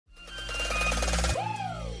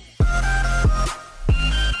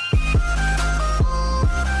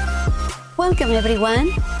Welcome everyone.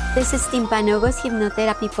 This is Timpanogos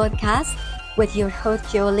Hypnotherapy Podcast with your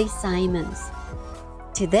host Jolie Simons.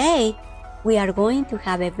 Today we are going to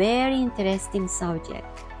have a very interesting subject.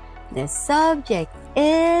 The subject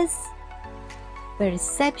is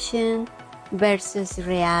perception versus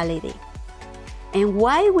reality. And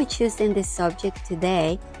why we choosing this subject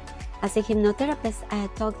today? As a hypnotherapist, I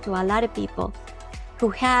talk to a lot of people who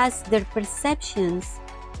has their perceptions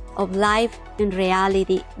of life and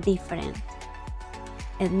reality different.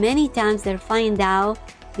 And many times they find out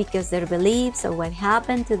because their beliefs or what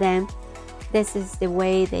happened to them, this is the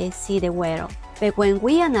way they see the world. But when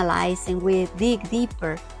we analyze and we dig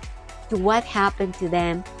deeper to what happened to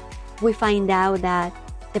them, we find out that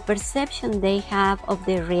the perception they have of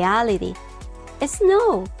the reality is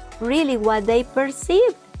not really what they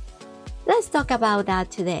perceived. Let's talk about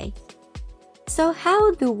that today. So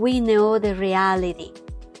how do we know the reality?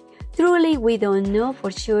 Truly, we don't know for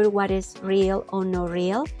sure what is real or not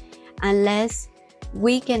real unless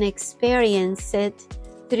we can experience it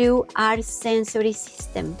through our sensory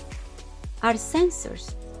system. Our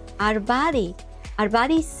sensors, our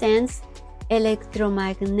body sends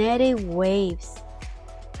electromagnetic waves,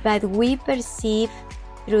 but we perceive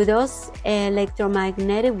through those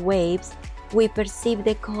electromagnetic waves, we perceive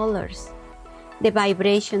the colors, the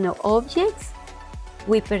vibration of objects,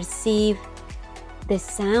 we perceive the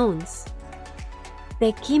sounds,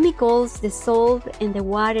 the chemicals dissolved in the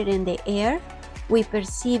water and the air, we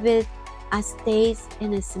perceive it as taste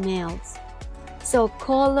and smells. So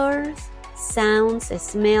colors, sounds,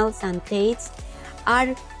 smells, and tastes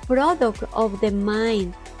are product of the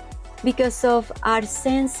mind because of our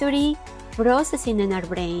sensory processing in our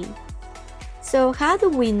brain. So how do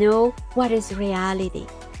we know what is reality?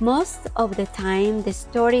 Most of the time, the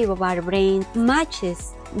story of our brain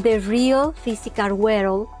matches the real physical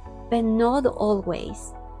world, but not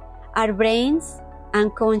always. Our brains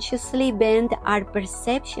unconsciously bend our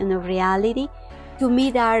perception of reality to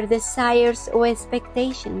meet our desires or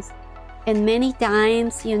expectations. And many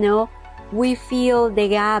times, we fill the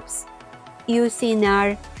gaps using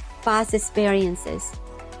our past experiences.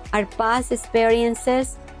 Our past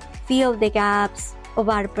experiences fill the gaps of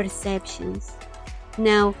our perceptions.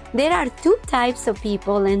 Now, there are two types of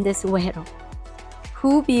people in this world: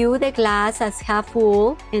 who view the glass as half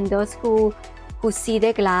full and those who see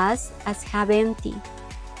the glass as half empty.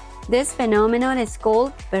 This phenomenon is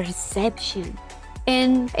called perception.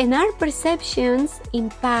 And our perceptions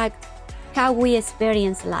impact how we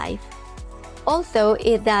experience life. Although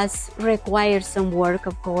it does require some work,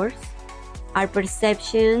 of course. Our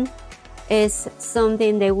perception is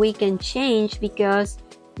something that we can change because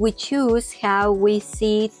we choose how we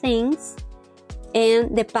see things,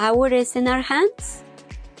 and the power is in our hands.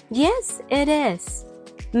 Yes, it is.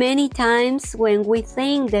 Many times when we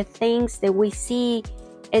think the things that we see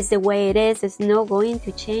is the way it is, it's not going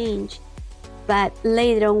to change. But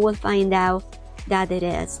later on we'll find out that it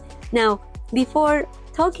is. Now, before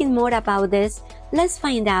talking more about this, let's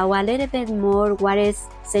find out a little bit more what is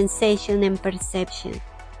sensation and perception.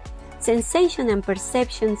 Sensation and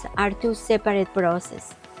perceptions are two separate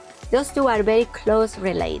processes. Those two are very close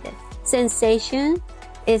related. Sensation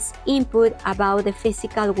is input about the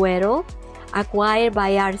physical world acquired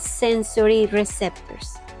by our sensory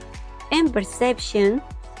receptors. And perception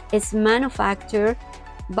is manufactured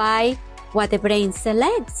by what the brain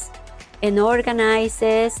selects and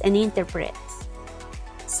organizes and interprets.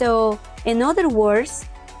 So, in other words,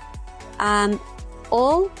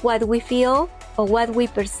 all what we feel or what we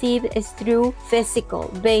perceive is through physical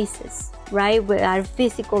basis, right? With our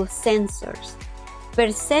physical sensors.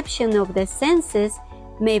 Perception of the senses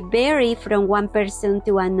may vary from one person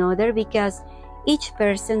to another because each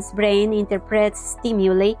person's brain interprets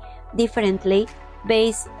stimuli differently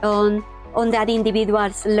based on that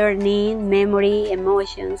individual's learning, memory,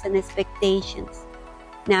 emotions, and expectations.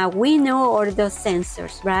 Now, we know all those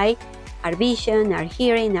sensors, right? Our vision, our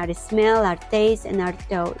hearing, our smell, our taste, and our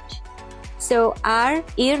touch. So our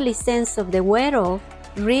early sense of the world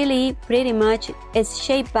really pretty much is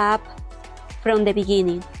shaped up from the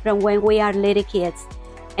beginning, from when we are little kids,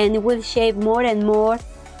 and it will shape more and more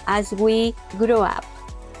as we grow up.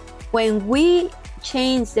 When we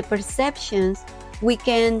change the perceptions, we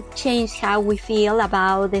can change how we feel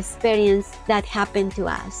about the experience that happened to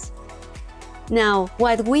us. Now,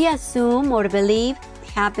 what we assume or believe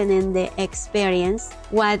happened in the experience,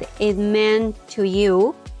 what it meant to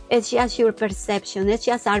you, it's just your perception. It's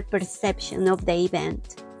just our perception of the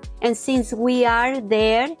event. And since we are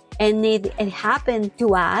there and it happened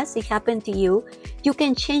to us, it happened to you, you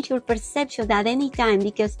can change your perception at any time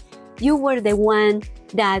because you were the one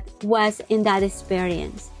that was in that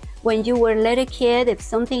experience. when you were a little kid, if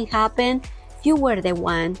something happened, you were the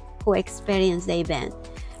one who experienced the event.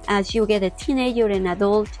 As you get a teenager and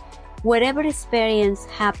adult, whatever experience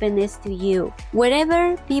happened is to you.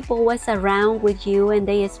 Whatever people was around with you and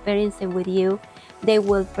they experienced it with you, they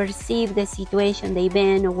will perceive the situation, the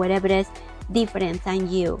event, or whatever it is different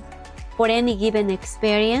than you. For any given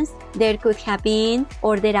experience, there could have been,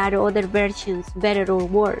 or there are other versions, better or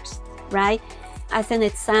worse, right? As an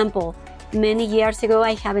example, many years ago,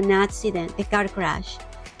 I had an accident, a car crash.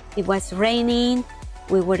 It was raining,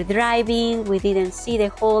 we were driving, we didn't see the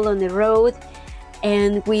hole on the road,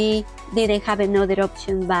 and we didn't have another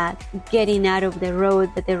option but getting out of the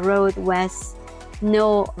road, but the road was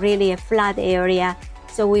not really a flat area,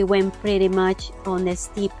 so we went pretty much on the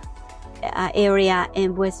steep area,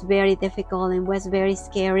 and was very difficult and was very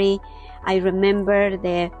scary. I remember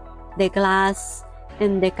the glass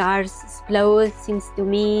and the cars explode, seems to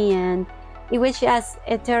me, and it was just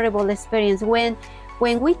a terrible experience. When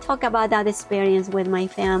we talk about that experience with my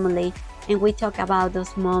family and we talk about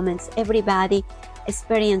those moments, everybody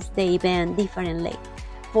experienced the event differently.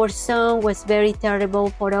 For some was very terrible,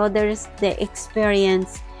 for others the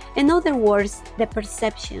experience. In other words, the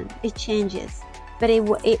perception, it changes. But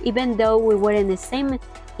even though we were in the same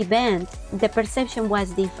event, the perception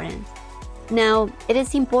was different. Now, it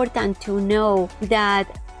is important to know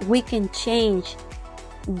that we can change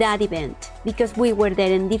that event because we were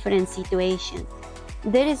there in different situations.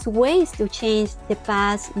 There is ways to change the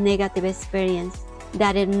past negative experience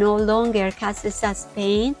that it no longer causes us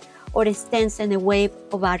pain or stands in the way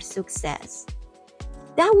of our success.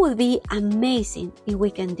 That would be amazing if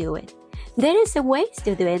we can do it. There is a ways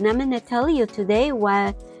to do it, and I'm going to tell you today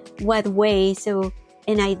what ways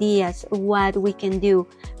and ideas what we can do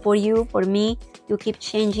for you, for me, to keep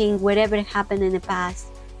changing whatever happened in the past.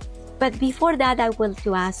 But before that, I want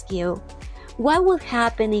to ask you, what would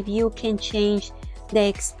happen if you can change the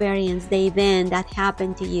experience, the event that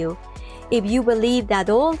happened to you? If you believe that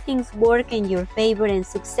all things work in your favor and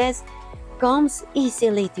success comes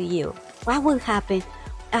easily to you, what will happen?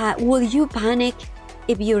 Will you panic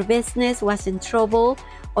if your business was in trouble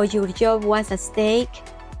or your job was at stake?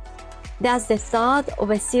 Does the thought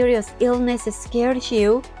of a serious illness scare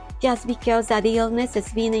you just because that illness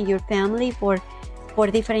has been in your family for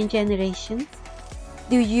different generations?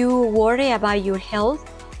 Do you worry about your health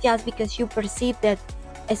just because you perceive that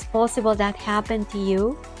it's possible that happened to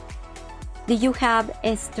you? Do you have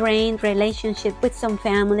a strained relationship with some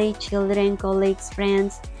family, children, colleagues,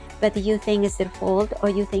 friends, but you think it's their fault or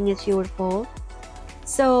you think it's your fault?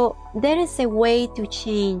 So there is a way to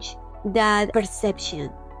change that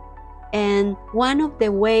perception. And one of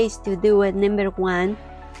the ways to do it, number one,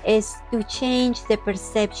 is to change the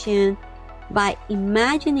perception by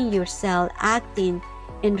imagining yourself acting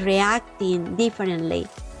and reacting differently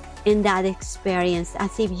in that experience,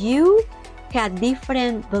 as if you had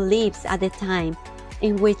different beliefs at the time,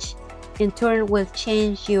 in which in turn will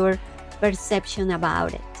change your perception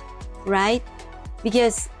about it, right?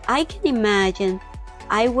 Because I can imagine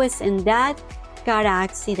I was in that car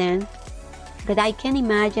accident, but I can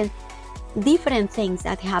imagine different things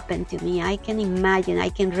that happened to me. I can imagine, I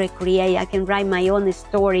can recreate, I can write my own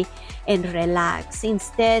story and relax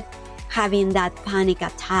instead having that panic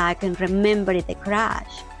attack and remember the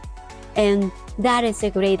crash. And that is a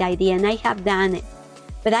great idea, and I have done it.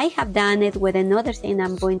 But I have done it with another thing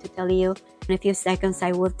I'm going to tell you. In a few seconds,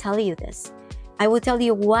 I will tell you this. I will tell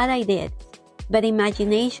you what I did. But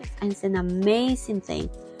imagination is an amazing thing.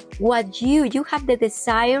 What you have the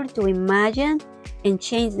desire to imagine and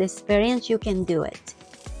change the experience, you can do it.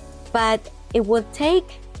 But it will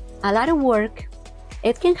take a lot of work.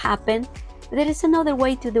 It can happen. There is another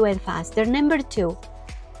way to do it faster. Number two,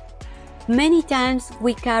 many times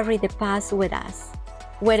we carry the past with us,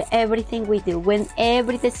 with everything we do, with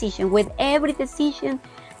every decision.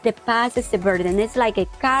 The past is a burden. It's like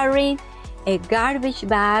carrying a garbage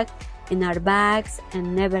bag in our bags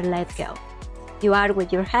and never let go. You are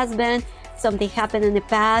with your husband, something happened in the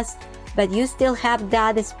past, but you still have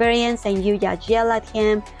that experience and you just yell at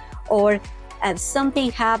him, or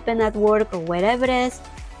something happened at work or whatever it is,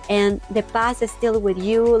 and the past is still with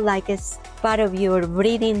you like it's part of your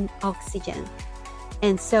breathing oxygen.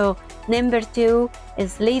 And so number two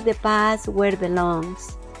is leave the past where it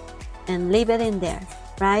belongs and leave it in there,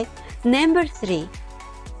 right? Number three,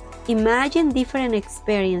 imagine different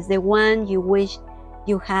experience, the one you wish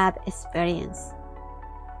you had experienced,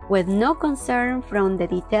 with no concern from the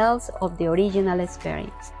details of the original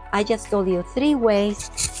experience. I just told you 3 ways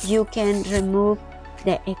you can remove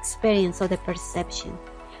the experience or the perception.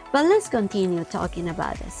 But let's continue talking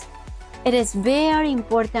about this. It is very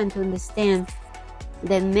important to understand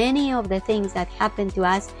that many of the things that happen to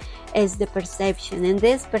us is the perception, and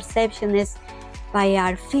this perception is by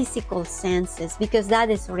our physical senses, because that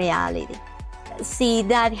is reality. See,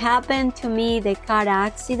 that happened to me, the car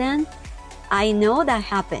accident. I know that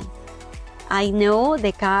happened. I know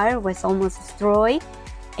the car was almost destroyed,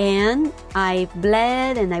 and I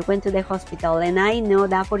bled and I went to the hospital, and I know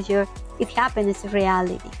that for sure it happened. It's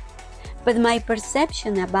reality. But my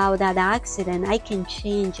perception about that accident, I can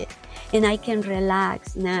change it, and I can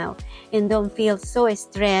relax now and don't feel so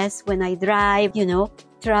stressed when I drive,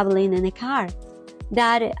 traveling in a car.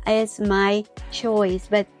 That is my choice.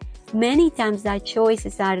 But many times that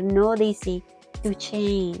choices are not easy to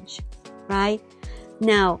change, right?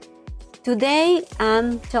 Now, today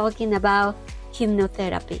I'm talking about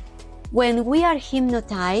hypnotherapy. When we are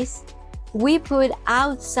hypnotized, we put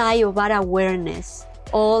outside of our awareness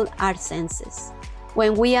all our senses.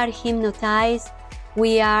 When we are hypnotized,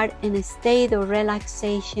 we are in a state of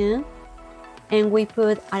relaxation, and we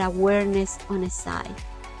put our awareness on the side.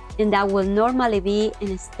 And that will normally be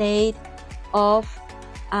in a state of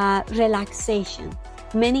relaxation.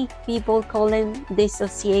 Many people call it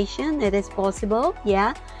dissociation. It is possible,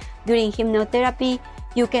 yeah. During hypnotherapy,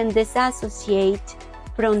 you can disassociate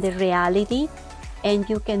from the reality, and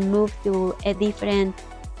you can move to a different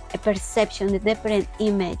perception, a different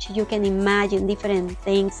image. You can imagine different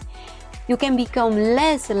things. You can become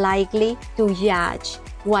less likely to judge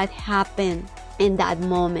what happened in that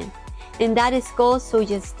moment. And that is called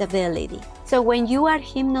suggestibility. So when you are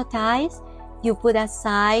hypnotized, you put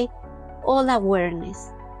aside all awareness.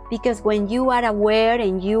 Because when you are aware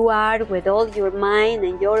and you are with all your mind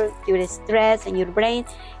and your stress and your brain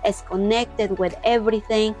is connected with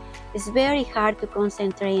everything, it's very hard to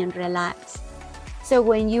concentrate and relax. So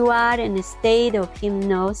when you are in a state of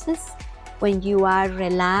hypnosis, when you are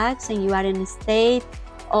relaxed and you are in a state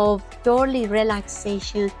of totally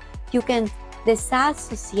relaxation, you can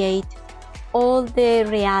disassociate all the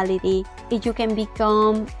reality, and you can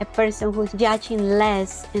become a person who's judging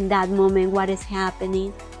less in that moment what is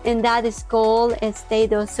happening. And that is called a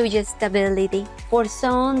state of suggestibility. For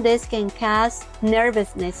some, this can cause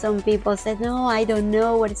nervousness. Some people say, no, I don't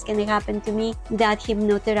know what is going to happen to me. That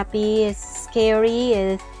hypnotherapy is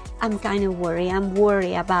scary. I'm kind of worried. I'm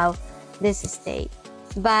worried about this state.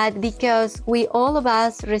 But because all of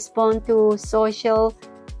us respond to social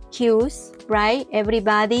cues, right?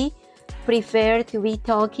 Everybody prefer to be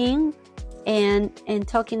talking and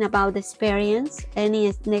talking about the experience.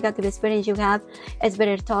 Any negative experience you have, it's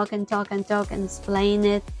better talk and explain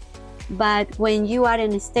it. But when you are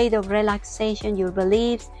in a state of relaxation, your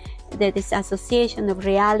beliefs, the disassociation of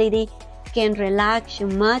reality can relax you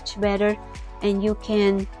much better, and you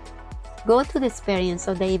can go to the experience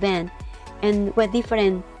of the event and with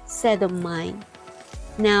different set of mind.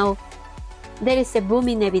 Now, there is a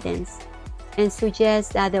booming evidence and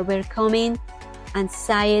suggests that overcoming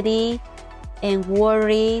anxiety and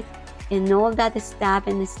worry and all that stuff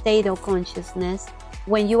in a state of consciousness,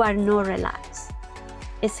 when you are not relaxed,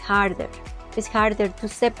 it's harder. It's harder to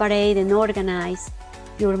separate and organize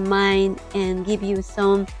your mind and give you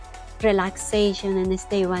some relaxation in a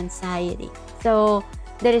state of anxiety. So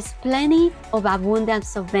there is plenty of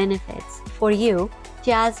abundance of benefits for you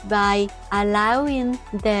just by allowing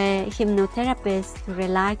the hypnotherapist to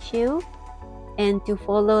relax you and to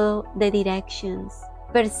follow the directions.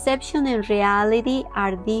 Perception and reality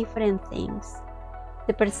are different things.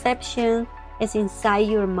 The perception is inside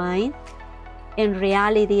your mind, and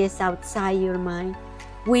reality is outside your mind.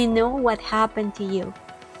 We know what happened to you.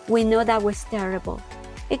 We know that was terrible.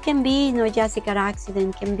 It can be not just a car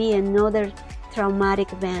accident, it can be another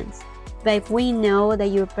traumatic event. But we know that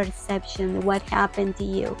your perception, what happened to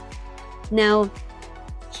you. Now,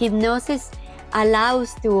 hypnosis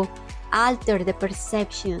allows to alter the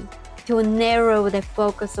perception, to narrow the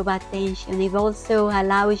focus of attention. It also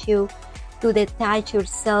allows you to detach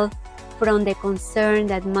yourself from the concern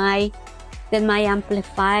that might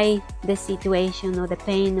amplify the situation or the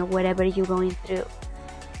pain or whatever you're going through.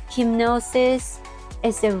 Hypnosis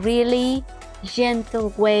is a really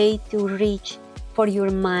gentle way to reach for your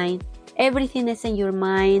mind. Everything is in your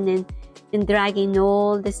mind and dragging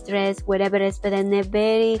all the stress, whatever it is, but in a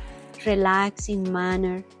very relaxing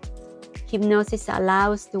manner. Hypnosis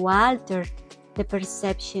allows to alter the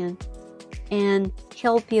perception and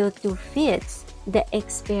help you to fit the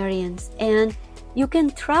experience. And you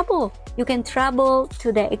can travel. You can travel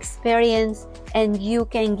to the experience, and you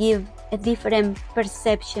can give a different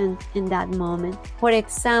perception in that moment. For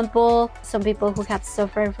example, some people who have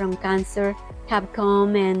suffered from cancer have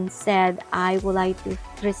come and said, I would like to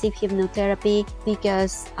receive hypnotherapy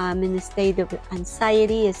because I'm in a state of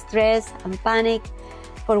anxiety, stress, and panic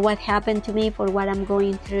for what happened to me, for what I'm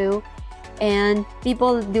going through. And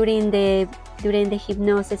people during the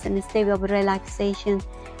hypnosis and the state of relaxation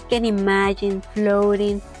can imagine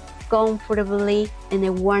floating comfortably in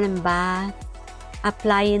a warm bath,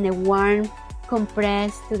 applying a warm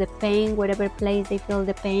compress to the pain, whatever place they feel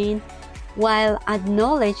the pain, while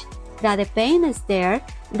acknowledge that the pain is there.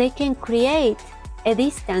 They can create a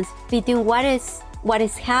distance between what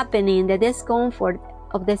is happening, the discomfort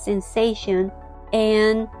of the sensation,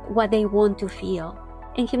 and what they want to feel.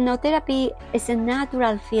 And hypnotherapy is a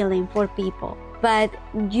natural feeling for people, but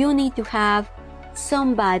you need to have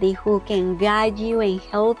somebody who can guide you and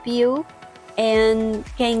help you and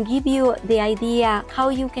can give you the idea how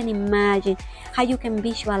you can imagine, how you can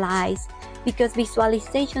visualize, because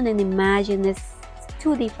visualization and imagine is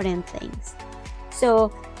two different things.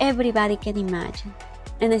 So everybody can imagine.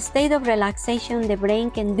 In a state of relaxation, the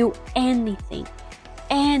brain can do anything.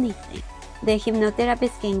 The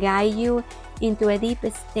hypnotherapist can guide you into a deep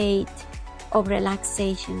state of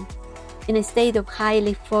relaxation, in a state of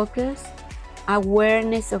highly focused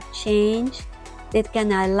awareness of change that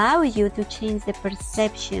can allow you to change the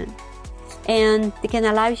perception. And it can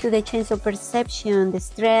allow you the change of perception, the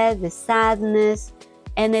stress, the sadness,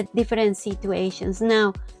 and the different situations.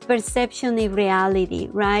 Now, perception is reality,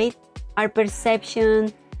 right? Our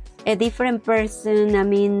perception, a different person,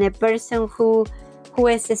 a person who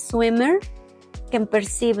is a swimmer can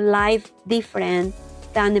perceive life different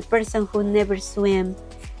than a person who never swim.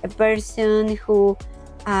 A person who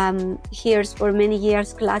hears for many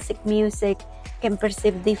years classic music can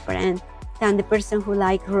perceive different than the person who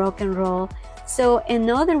likes rock and roll. So in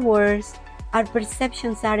other words, our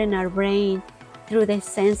perceptions are in our brain through the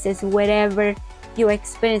senses, wherever you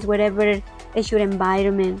experience, whatever is your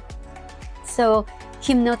environment. So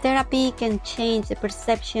hypnotherapy can change the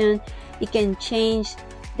perception, it can change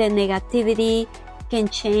the negativity, can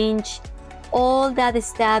change all that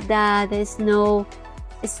stuff that is no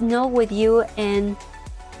with you, and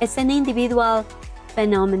it's an individual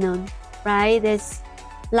phenomenon, right? This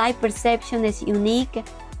life perception is unique.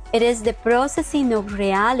 It is the processing of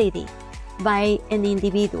reality by an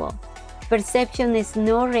individual. Perception is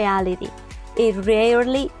no reality. It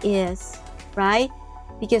rarely is, right?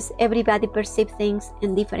 Because everybody perceives things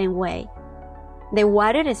in different way. The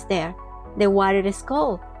water is there. The water is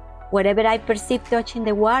cold. Whatever I perceive touching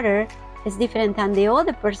the water is different than the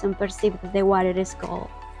other person perceives that the water is cold.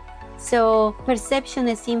 So perception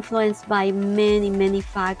is influenced by many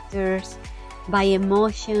factors, by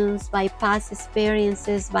emotions, by past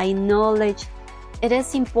experiences, by knowledge. It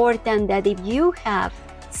is important that if you have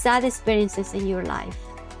sad experiences in your life,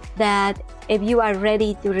 that if you are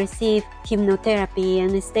ready to receive hypnotherapy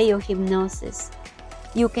and a state of hypnosis,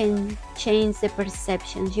 you can change the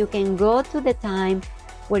perceptions. You can go to the time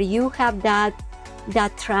where you have that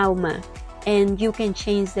trauma, and you can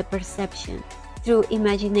change the perception through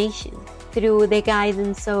imagination, through the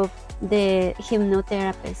guidance of the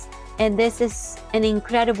hypnotherapist. And this is an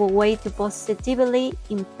incredible way to positively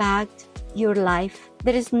impact your life.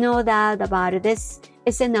 There is no doubt about it. This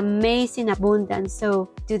is an amazing abundance. So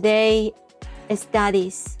today,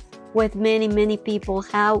 studies with many people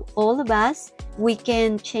how all of us, we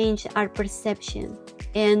can change our perception,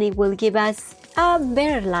 and it will give us a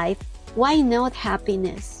better life. Why not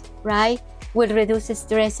happiness, right? Will reduce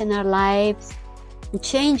stress in our lives.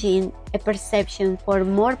 Changing a perception for a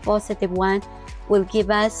more positive one will give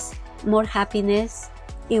us more happiness.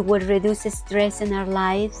 It will reduce stress in our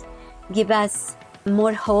lives, give us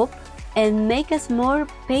more hope, and make us more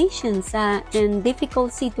patient in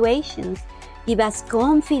difficult situations, give us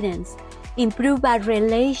confidence, improve our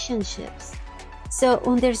relationships. So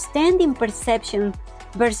understanding perception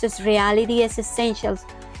versus reality is essential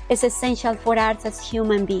for us as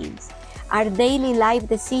human beings. Our daily life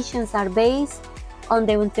decisions are based on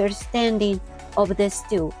the understanding of these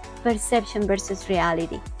two, perception versus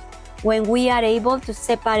reality. When we are able to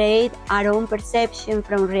separate our own perception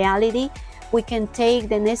from reality, we can take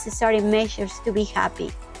the necessary measures to be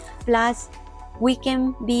happy. Plus, we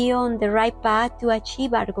can be on the right path to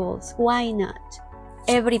achieve our goals. Why not?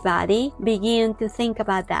 Everybody begin to think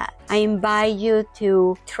about that. I invite you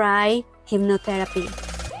to try hypnotherapy,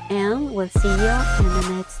 and we'll see you in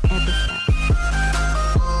the next episode.